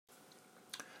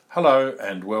Hello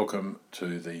and welcome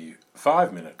to the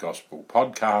 5-Minute Gospel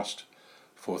podcast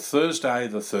for Thursday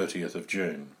the 30th of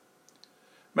June.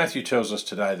 Matthew tells us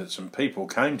today that some people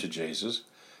came to Jesus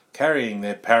carrying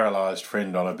their paralysed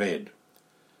friend on a bed.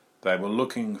 They were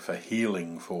looking for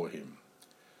healing for him.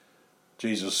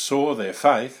 Jesus saw their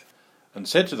faith and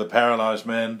said to the paralysed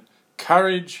man,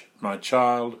 "Courage, my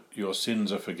child, your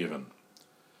sins are forgiven."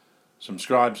 Some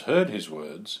scribes heard his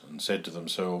words and said to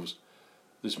themselves,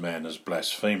 "This man is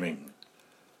blaspheming."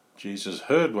 Jesus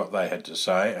heard what they had to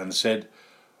say and said,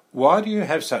 "Why do you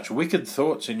have such wicked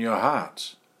thoughts in your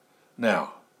hearts?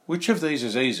 Now, which of these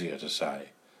is easier to say,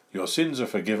 'Your sins are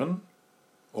forgiven,'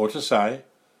 or to say,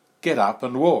 'Get up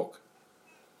and walk'?"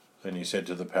 Then he said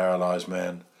to the paralysed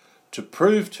man, "To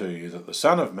prove to you that the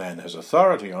Son of Man has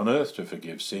authority on earth to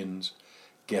forgive sins,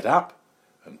 get up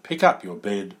and pick up your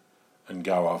bed and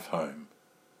go off home."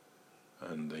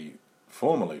 And the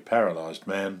formerly paralysed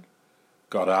man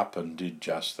got up and did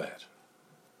just that.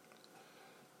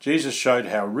 Jesus showed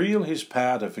how real his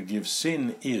power to forgive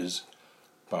sin is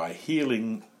by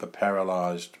healing the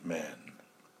paralysed man.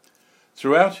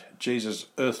 Throughout Jesus'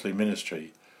 earthly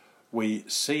ministry, we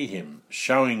see him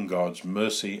showing God's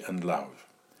mercy and love.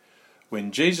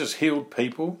 When Jesus healed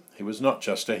people, he was not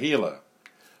just a healer.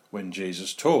 When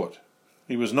Jesus taught,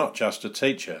 he was not just a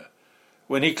teacher.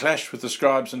 When he clashed with the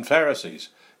scribes and Pharisees,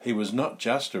 he was not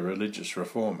just a religious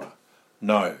reformer.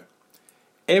 No,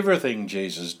 everything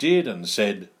Jesus did and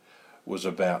said was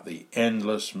about the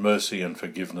endless mercy and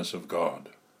forgiveness of God.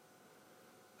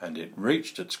 And it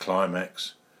reached its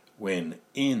climax when,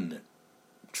 in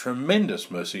tremendous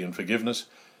mercy and forgiveness,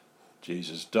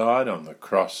 Jesus died on the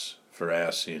cross for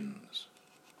our sins.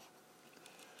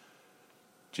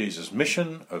 Jesus'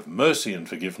 mission of mercy and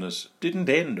forgiveness didn't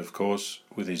end, of course,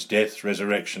 with his death,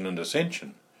 resurrection and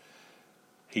ascension.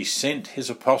 He sent his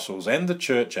apostles and the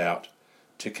church out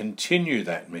to continue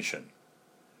that mission.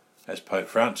 As Pope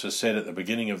Francis said at the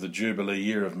beginning of the Jubilee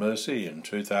Year of Mercy in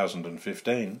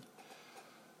 2015,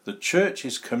 the church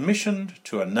is commissioned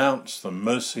to announce the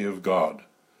mercy of God,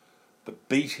 the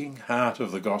beating heart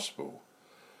of the gospel,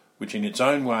 which in its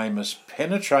own way must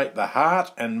penetrate the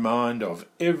heart and mind of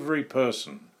every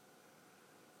person.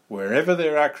 Wherever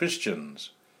there are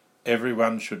Christians,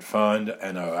 everyone should find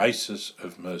an oasis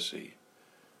of mercy.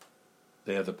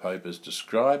 There the Pope is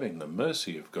describing the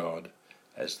mercy of God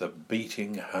as the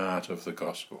beating heart of the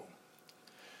gospel.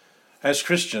 As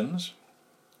Christians,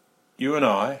 you and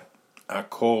I are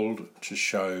called to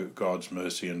show God's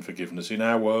mercy and forgiveness in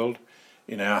our world,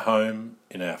 in our home,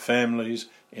 in our families,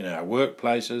 in our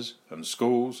workplaces and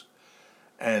schools,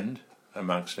 and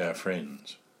amongst our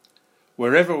friends.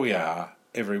 Wherever we are,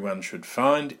 everyone should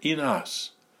find in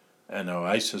us an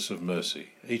oasis of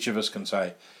mercy. Each of us can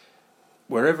say,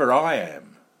 "Wherever I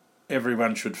am,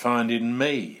 everyone should find in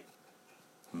me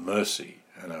mercy,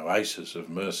 an oasis of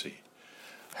mercy."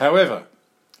 However,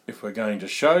 if we're going to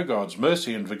show God's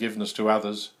mercy and forgiveness to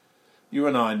others, you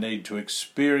and I need to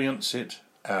experience it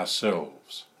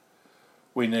ourselves.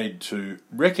 We need to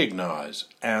recognise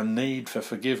our need for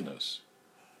forgiveness,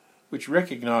 which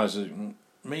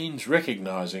means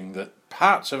recognising that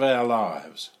parts of our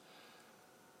lives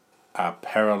are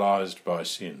paralysed by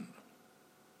sin.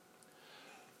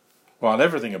 While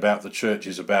everything about the church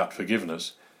is about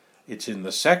forgiveness, it's in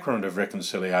the sacrament of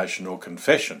reconciliation or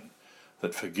confession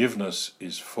that forgiveness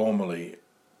is formally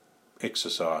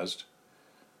exercised,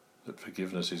 that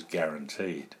forgiveness is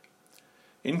guaranteed.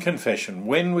 In confession,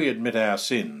 when we admit our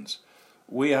sins,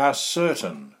 we are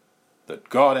certain that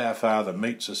God our Father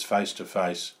meets us face to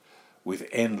face with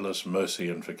endless mercy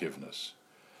and forgiveness.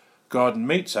 God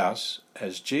meets us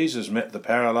as Jesus met the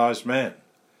paralysed man.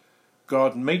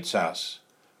 God meets us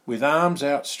with arms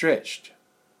outstretched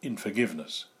in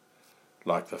forgiveness,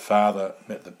 like the father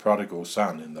met the prodigal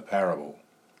son in the parable.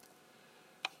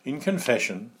 In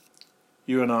confession,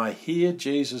 you and I hear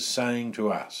Jesus saying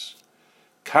to us,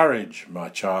 "Courage, my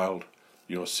child,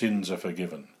 your sins are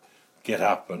forgiven. Get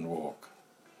up and walk."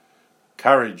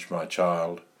 Courage, my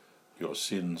child, your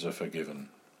sins are forgiven.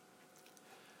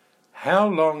 How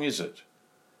long is it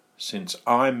since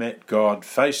I met God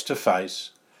face to face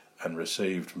and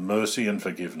received mercy and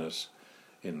forgiveness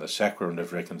in the sacrament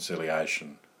of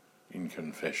reconciliation, in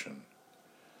confession?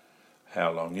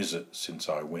 How long is it since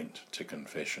I went to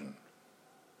confession?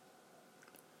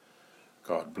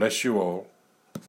 God bless you all,